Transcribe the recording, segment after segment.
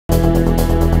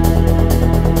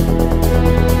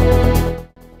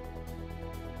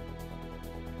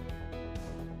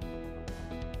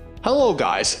Hello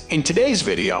guys, in today's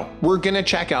video, we're gonna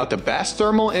check out the best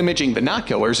thermal imaging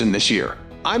binoculars in this year.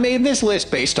 I made this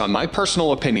list based on my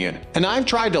personal opinion, and I've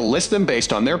tried to list them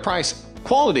based on their price,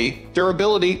 quality,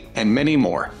 durability, and many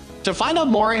more. To find out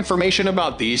more information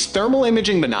about these thermal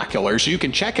imaging binoculars, you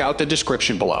can check out the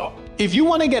description below. If you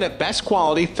want to get a best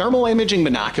quality thermal imaging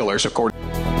binoculars according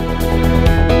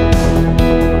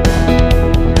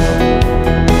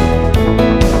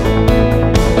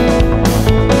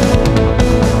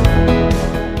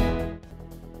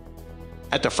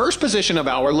At the first position of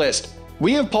our list,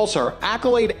 we have Pulsar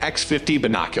Accolade X50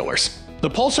 binoculars. The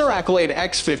Pulsar Accolade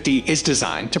X50 is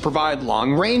designed to provide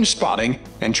long-range spotting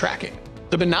and tracking.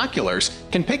 The binoculars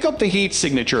can pick up the heat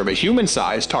signature of a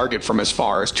human-sized target from as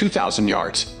far as 2,000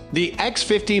 yards. The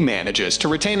X50 manages to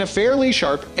retain a fairly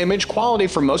sharp image quality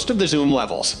for most of the zoom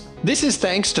levels. This is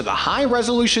thanks to the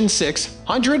high-resolution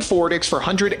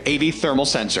 640x480 thermal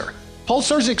sensor.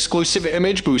 Pulsar's exclusive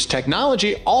Image Boost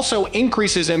technology also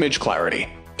increases image clarity.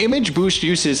 Image Boost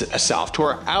uses a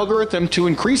software algorithm to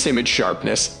increase image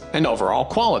sharpness and overall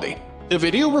quality. The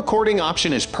video recording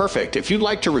option is perfect if you'd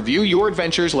like to review your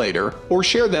adventures later or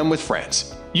share them with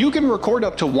friends. You can record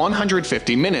up to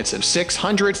 150 minutes of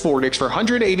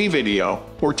 640x480 video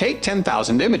or take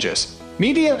 10,000 images.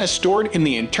 Media is stored in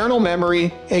the internal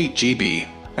memory 8 GB,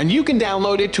 and you can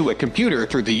download it to a computer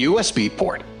through the USB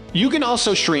port. You can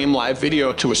also stream live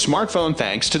video to a smartphone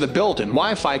thanks to the built-in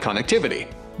Wi-Fi connectivity.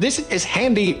 This is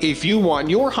handy if you want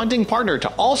your hunting partner to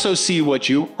also see what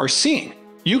you are seeing.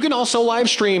 You can also live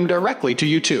stream directly to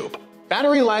YouTube.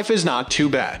 Battery life is not too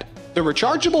bad. The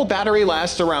rechargeable battery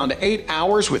lasts around 8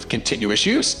 hours with continuous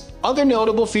use. Other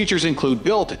notable features include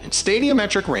built-in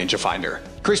stadiumetric rangefinder,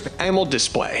 crisp AMOLED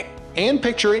display, and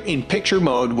picture-in-picture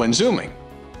mode when zooming.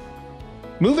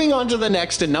 Moving on to the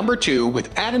next at number 2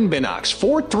 with Binox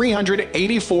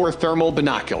 4384 Thermal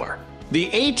Binocular.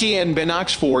 The ATN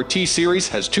Binox 4T series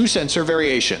has two sensor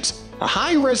variations, a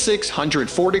high-res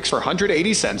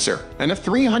 640x480 sensor and a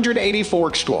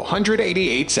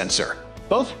 384x188 sensor.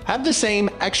 Both have the same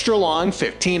extra-long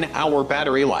 15-hour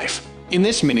battery life. In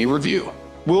this mini review,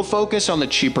 we'll focus on the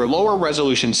cheaper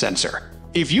lower-resolution sensor.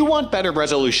 If you want better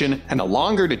resolution and a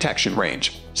longer detection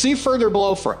range, see further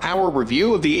below for our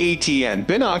review of the ATN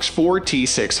Binox 4T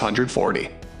 640.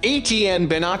 ATN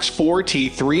Binox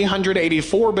 4T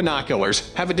 384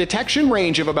 binoculars have a detection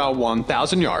range of about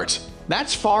 1,000 yards.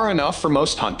 That's far enough for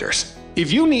most hunters.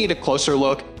 If you need a closer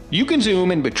look, you can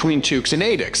zoom in between 2x and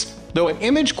 8x, though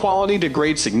image quality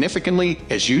degrades significantly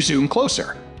as you zoom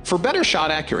closer. For better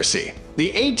shot accuracy,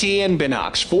 the ATN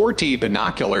Binox 4T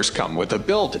binoculars come with a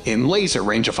built-in laser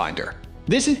rangefinder.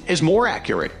 This is more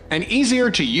accurate and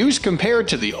easier to use compared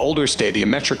to the older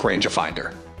stadiumetric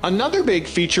rangefinder. Another big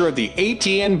feature of the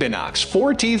ATN Binox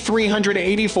 4T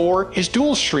 384 is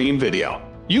dual stream video.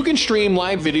 You can stream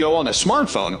live video on a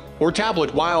smartphone or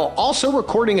tablet while also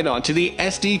recording it onto the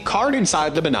SD card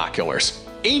inside the binoculars.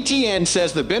 ATN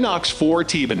says the Binox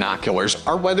 4T binoculars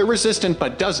are weather resistant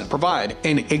but doesn't provide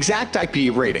an exact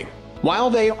IP rating.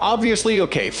 While they are obviously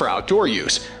okay for outdoor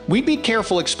use, we'd be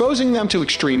careful exposing them to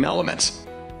extreme elements.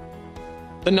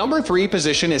 The number 3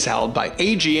 position is held by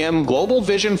AGM Global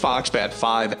Vision Foxbat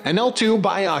 5 NL2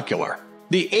 Bi-ocular.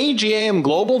 The AGM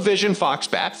Global Vision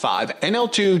Foxbat 5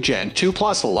 NL2 Gen 2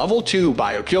 Plus Level 2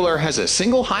 Binocular has a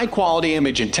single high-quality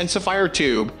image intensifier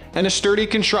tube and a sturdy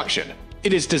construction.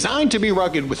 It is designed to be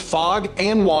rugged with fog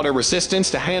and water resistance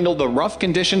to handle the rough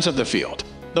conditions of the field.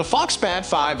 The Foxbat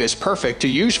 5 is perfect to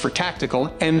use for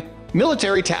tactical and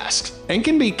military tasks and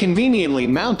can be conveniently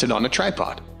mounted on a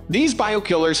tripod. These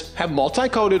binoculars have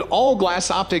multi-coated all-glass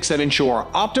optics that ensure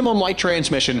optimum light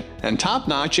transmission and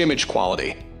top-notch image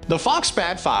quality. The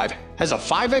Foxbat 5 has a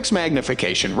 5x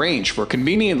magnification range for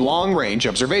convenient long-range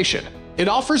observation. It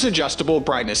offers adjustable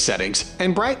brightness settings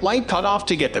and bright light cutoff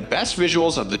to get the best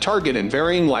visuals of the target in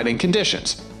varying lighting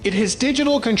conditions. It has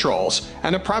digital controls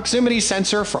and a proximity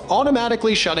sensor for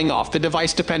automatically shutting off the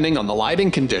device depending on the lighting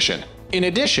condition. In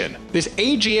addition, this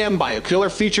AGM binocular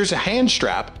features a hand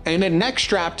strap and a neck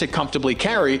strap to comfortably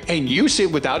carry and use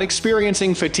it without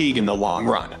experiencing fatigue in the long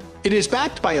run. It is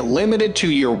backed by a limited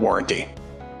 2-year warranty.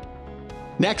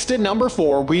 Next at number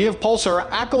 4, we have Pulsar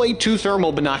Accolade 2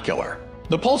 Thermal Binocular.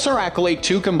 The Pulsar Accolade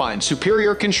 2 combines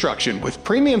superior construction with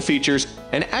premium features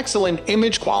and excellent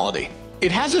image quality.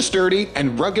 It has a sturdy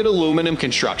and rugged aluminum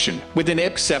construction with an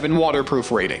IP7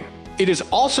 waterproof rating. It is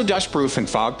also dustproof and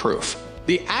fog-proof.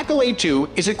 The Accolade 2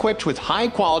 is equipped with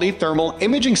high-quality thermal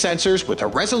imaging sensors with a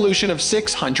resolution of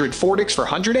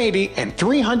 640x480 and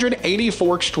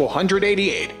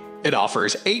 384x188. It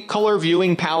offers 8 color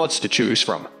viewing palettes to choose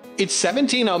from. Its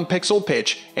 17 pixel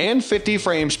pitch and 50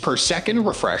 frames per second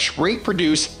refresh rate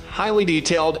produce highly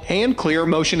detailed and clear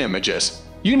motion images.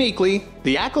 Uniquely,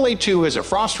 the Accolade 2 has a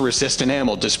frost-resistant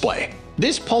AMOLED display.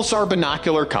 This Pulsar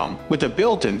binocular comes with a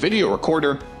built-in video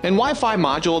recorder and Wi-Fi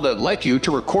module that let you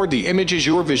to record the images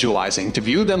you're visualizing to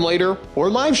view them later or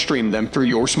live stream them through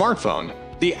your smartphone.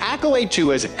 The Accolade 2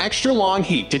 has an extra long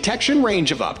heat detection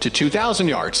range of up to 2,000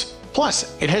 yards.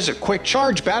 Plus, it has a quick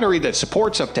charge battery that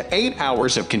supports up to 8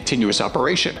 hours of continuous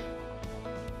operation.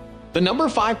 The number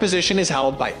 5 position is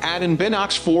held by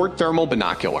Binox 4 Thermal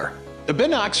Binocular. The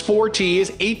Binox 4T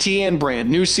is ATN brand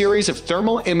new series of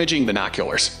thermal imaging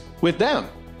binoculars. With them,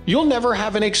 you'll never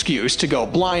have an excuse to go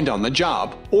blind on the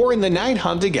job or in the night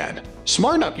hunt again.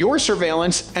 Smart up your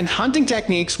surveillance and hunting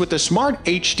techniques with the Smart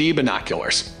HD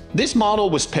binoculars. This model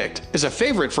was picked as a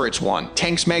favorite for its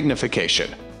 1x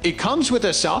magnification. It comes with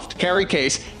a soft carry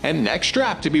case and neck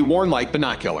strap to be worn like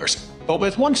binoculars, but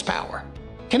with 1's power.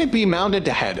 Can it be mounted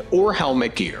to head or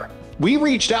helmet gear? We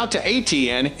reached out to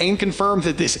ATN and confirmed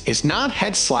that this is not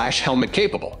head/helmet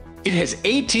capable. It has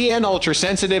ATN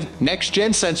ultra-sensitive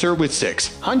next-gen sensor with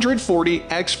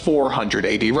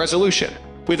 640x480 resolution.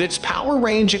 With its power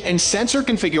range and sensor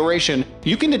configuration,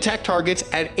 you can detect targets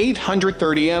at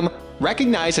 830 m,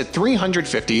 recognize at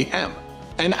 350 m,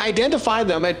 and identify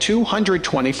them at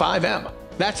 225 m.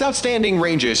 That's outstanding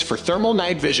ranges for thermal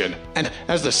night vision, and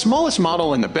as the smallest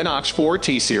model in the Binox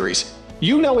 4T series,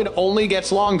 you know it only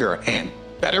gets longer and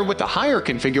better with the higher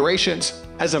configurations.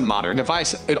 As a modern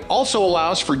device, it also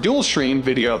allows for dual-stream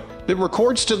video that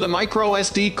records to the micro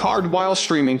SD card while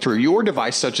streaming through your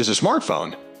device such as a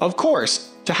smartphone. Of course,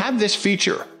 to have this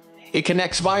feature, it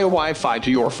connects via Wi-Fi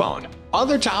to your phone.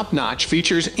 Other top-notch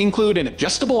features include an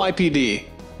adjustable IPD,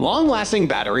 long-lasting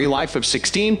battery life of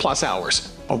 16+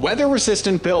 hours, a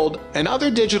weather-resistant build, and other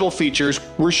digital features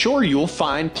we're sure you'll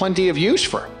find plenty of use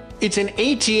for. It's an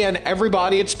ATN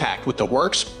everybody, it's packed with the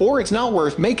works, or it's not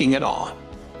worth making at all.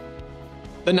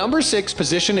 The number 6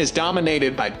 position is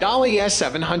dominated by Dali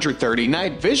S730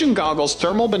 Night Vision Goggles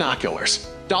Thermal Binoculars.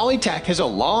 Dali Tech has a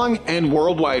long and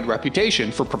worldwide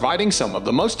reputation for providing some of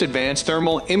the most advanced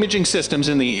thermal imaging systems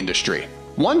in the industry.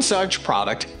 One such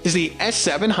product is the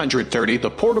S730,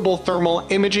 the portable thermal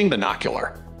imaging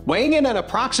binocular. Weighing in at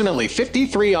approximately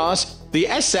 53 oz, the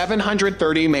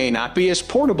S730 may not be as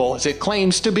portable as it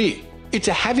claims to be. It's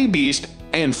a heavy beast,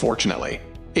 and fortunately,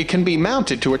 it can be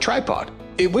mounted to a tripod.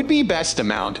 It would be best to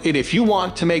mount it if you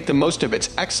want to make the most of its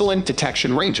excellent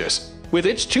detection ranges. With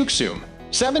its zoom,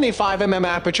 75 mm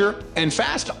aperture, and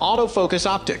fast autofocus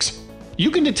optics,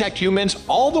 you can detect humans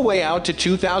all the way out to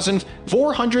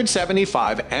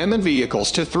 2,475 m and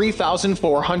vehicles to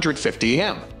 3,450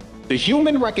 m. The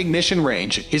human recognition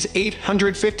range is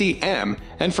 850 m,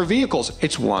 and for vehicles,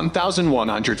 it's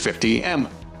 1,150 m.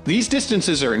 These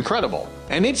distances are incredible,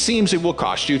 and it seems it will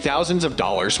cost you thousands of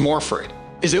dollars more for it.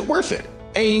 Is it worth it?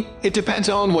 It depends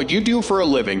on what you do for a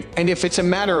living and if it's a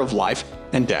matter of life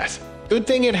and death. Good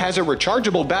thing it has a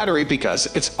rechargeable battery because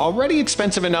it's already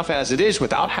expensive enough as it is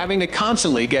without having to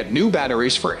constantly get new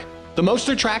batteries for it. The most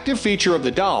attractive feature of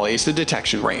the Dali is the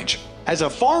detection range. As a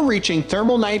far-reaching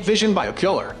thermal night vision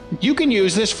binocular, you can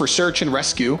use this for search and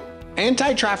rescue,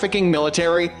 anti-trafficking,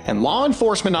 military and law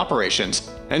enforcement operations,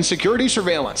 and security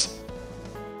surveillance.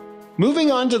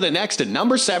 Moving on to the next at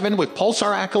number 7 with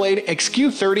Pulsar Accolade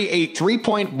XQ38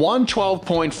 3.1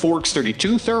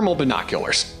 12.4x32 Thermal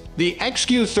Binoculars. The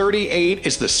XQ38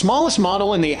 is the smallest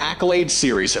model in the Accolade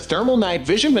series of thermal night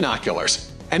vision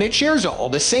binoculars, and it shares all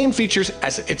the same features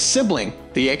as its sibling,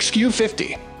 the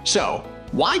XQ50. So,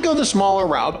 why go the smaller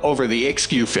route over the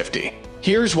XQ50?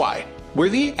 Here's why. Where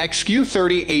the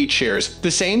XQ38 shares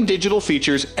the same digital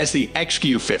features as the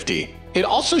XQ50, it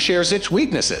also shares its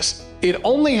weaknesses. It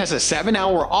only has a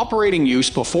 7-hour operating use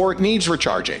before it needs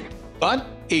recharging, but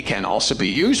it can also be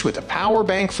used with a power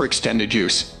bank for extended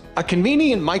use. A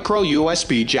convenient micro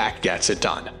USB jack gets it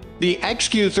done. The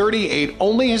XQ38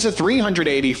 only has a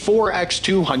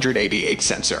 384x288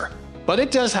 sensor, but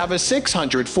it does have a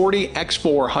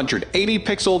 640x480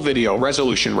 pixel video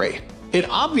resolution rate. It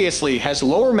obviously has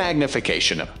lower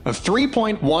magnification of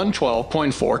 3.1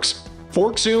 12.4x,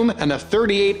 fork zoom, and a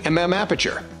 38 mm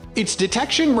aperture. Its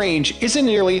detection range isn't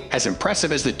nearly as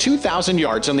impressive as the 2,000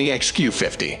 yards on the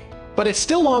XQ50, but it's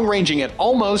still long-ranging at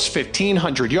almost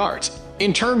 1,500 yards.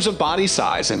 In terms of body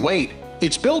size and weight,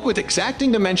 it's built with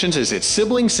exacting dimensions as its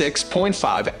sibling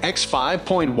 6.5 x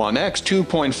 5.1 x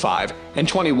 2.5 and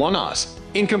 21 oz.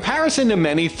 In comparison to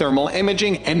many thermal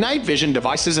imaging and night vision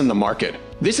devices in the market,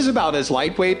 this is about as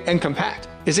lightweight and compact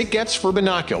as it gets for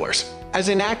binoculars. As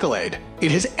in Accolade,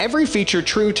 it has every feature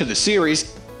true to the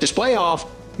series: display off,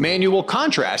 manual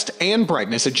contrast and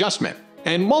brightness adjustment,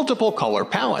 and multiple color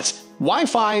palettes,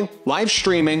 Wi-Fi, live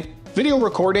streaming, video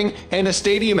recording, and a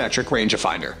stadiumetric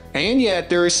rangefinder. And yet,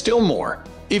 there is still more.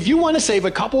 If you want to save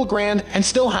a couple grand and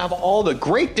still have all the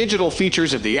great digital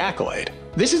features of the Accolade,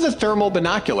 this is a thermal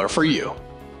binocular for you.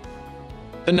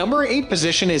 The number 8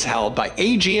 position is held by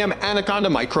AGM Anaconda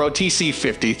Micro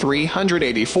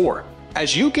TC5384.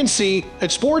 As you can see,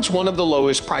 it sports one of the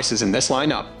lowest prices in this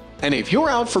lineup, and if you're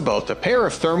out for both a pair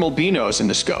of thermal binos and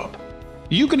the scope,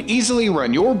 you can easily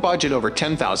run your budget over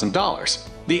 $10,000.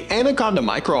 The Anaconda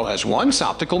Micro has once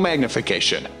optical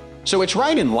magnification, so it's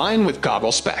right in line with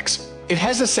goggle specs. It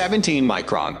has a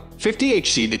 17-micron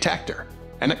 50Hz detector,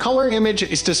 and a color image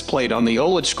is displayed on the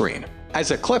OLED screen.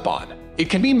 As a clip-on, it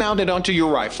can be mounted onto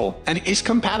your rifle and is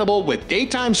compatible with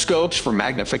daytime scopes for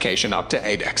magnification up to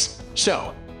 8x.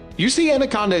 So, use the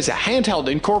Anaconda as a handheld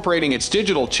incorporating its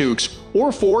digital 2x or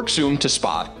 4x zoom to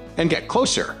spot and get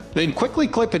closer, then quickly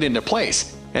clip it into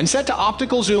place and set to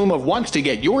optical zoom of 1 to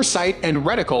get your sight and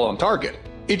reticle on target.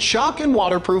 Its shock and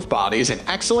waterproof body is an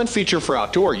excellent feature for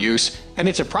outdoor use, and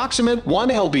its approximate 1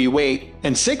 lb weight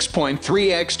and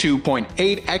 6.3 x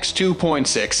 2.8 x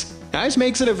 2.6 size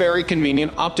makes it a very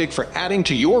convenient optic for adding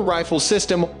to your rifle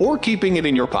system or keeping it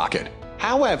in your pocket.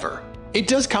 However, it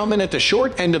does come in at the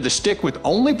short end of the stick with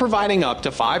only providing up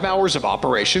to 5 hours of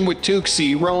operation with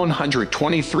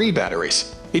 2C123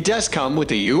 batteries. It does come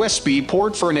with a USB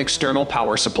port for an external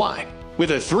power supply,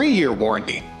 with a 3-year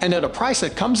warranty, and at a price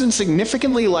that comes in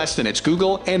significantly less than its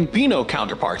Google and Bino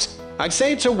counterparts. I'd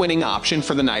say it's a winning option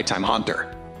for the nighttime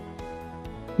hunter.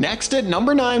 Next at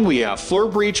number 9 we have Flir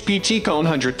PT Cone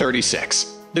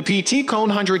 136. The PT Cone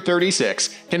 136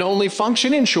 can only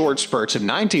function in short spurts of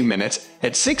 19 minutes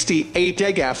at 68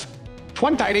 degf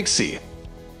 20xc.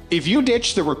 If you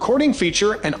ditch the recording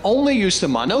feature and only use the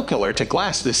monocular to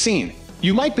glass the scene,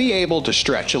 you might be able to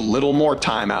stretch a little more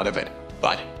time out of it.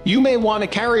 But you may want to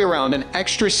carry around an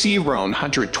extra C-Roan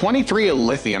 123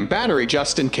 lithium battery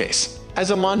just in case.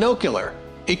 As a monocular,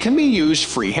 it can be used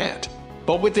freehand,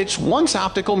 but with its once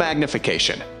optical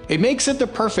magnification, it makes it the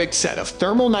perfect set of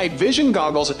thermal night vision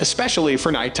goggles, especially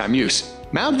for nighttime use.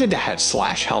 Mounted to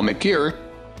head/helmet gear,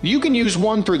 you can use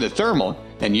one through the thermal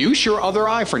and use your other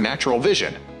eye for natural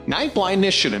vision. Night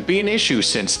blindness shouldn't be an issue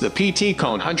since the PT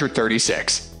Cone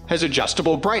 136 has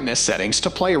adjustable brightness settings to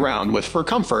play around with for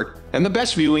comfort and the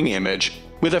best viewing image.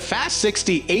 With a fast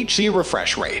 60 Hz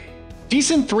refresh rate,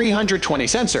 decent 320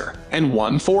 sensor, and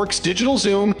 1/4x digital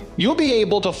zoom, you'll be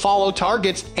able to follow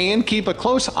targets and keep a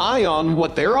close eye on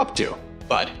what they're up to.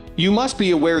 But you must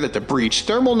be aware that the Breach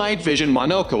Thermal Night Vision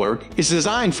Monocular is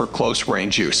designed for close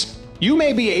range use. You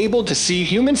may be able to see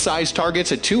human-sized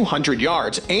targets at 200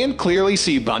 yards and clearly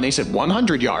see bunnies at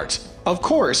 100 yards. Of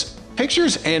course,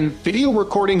 pictures and video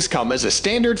recordings come as a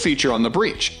standard feature on the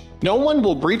Breach. No one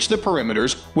will breach the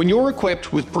perimeters when you're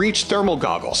equipped with Breach thermal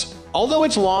goggles. Although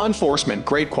it's law enforcement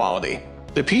grade quality,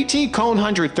 the PT Cone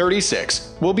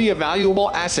 136 will be a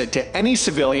valuable asset to any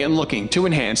civilian looking to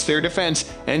enhance their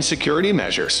defense and security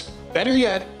measures. Better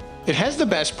yet, it has the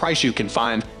best price you can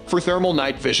find for thermal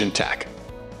night vision tech.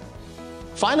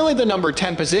 Finally, the number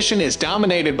 10 position is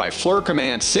dominated by Flir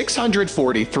Command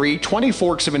 643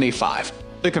 2475.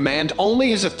 The Command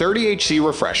only has a 30 Hz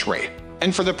refresh rate,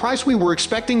 and for the price we were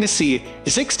expecting to see a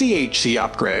 60 Hz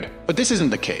upgrade, but this isn't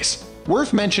the case.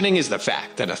 Worth mentioning is the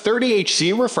fact that a 30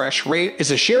 Hz refresh rate is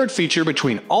a shared feature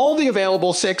between all the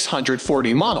available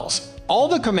 640 models. All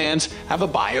the Commands have a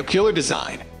Bi-ocular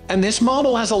design, and this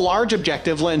model has a large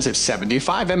objective lens of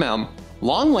 75 mm,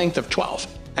 long length of 12,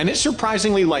 and is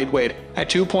surprisingly lightweight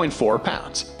at 2.4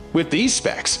 pounds. With these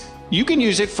specs, you can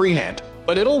use it freehand,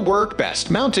 but it'll work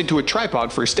best mounted to a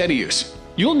tripod for steady use.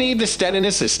 You'll need the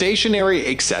steadiness a stationary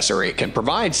accessory can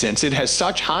provide since it has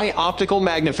such high optical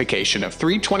magnification of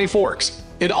 324x.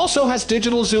 It also has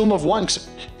digital zoom of 1x,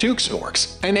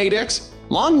 2x, and 8x.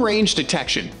 Long-range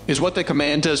detection is what the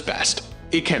Command does best.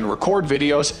 It can record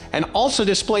videos and also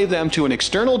display them to an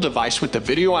external device with the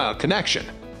video out connection.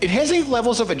 It has 8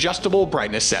 levels of adjustable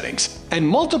brightness settings and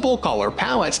multiple color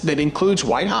palettes that includes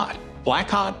white hot, black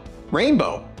hot,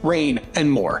 rainbow, rain, and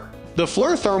more. The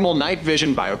Flir Thermal Night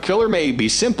Vision Binocular may be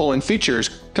simple in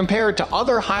features compared to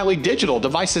other highly digital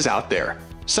devices out there.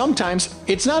 Sometimes,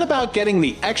 it's not about getting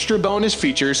the extra bonus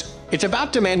features, it's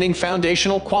about demanding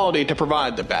foundational quality to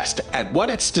provide the best at what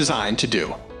it's designed to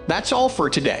do. That's all for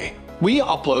today. We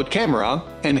upload camera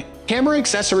and camera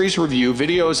accessories review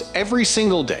videos every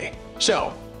single day.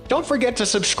 So, don't forget to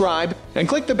subscribe and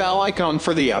click the bell icon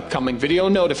for the upcoming video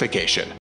notification.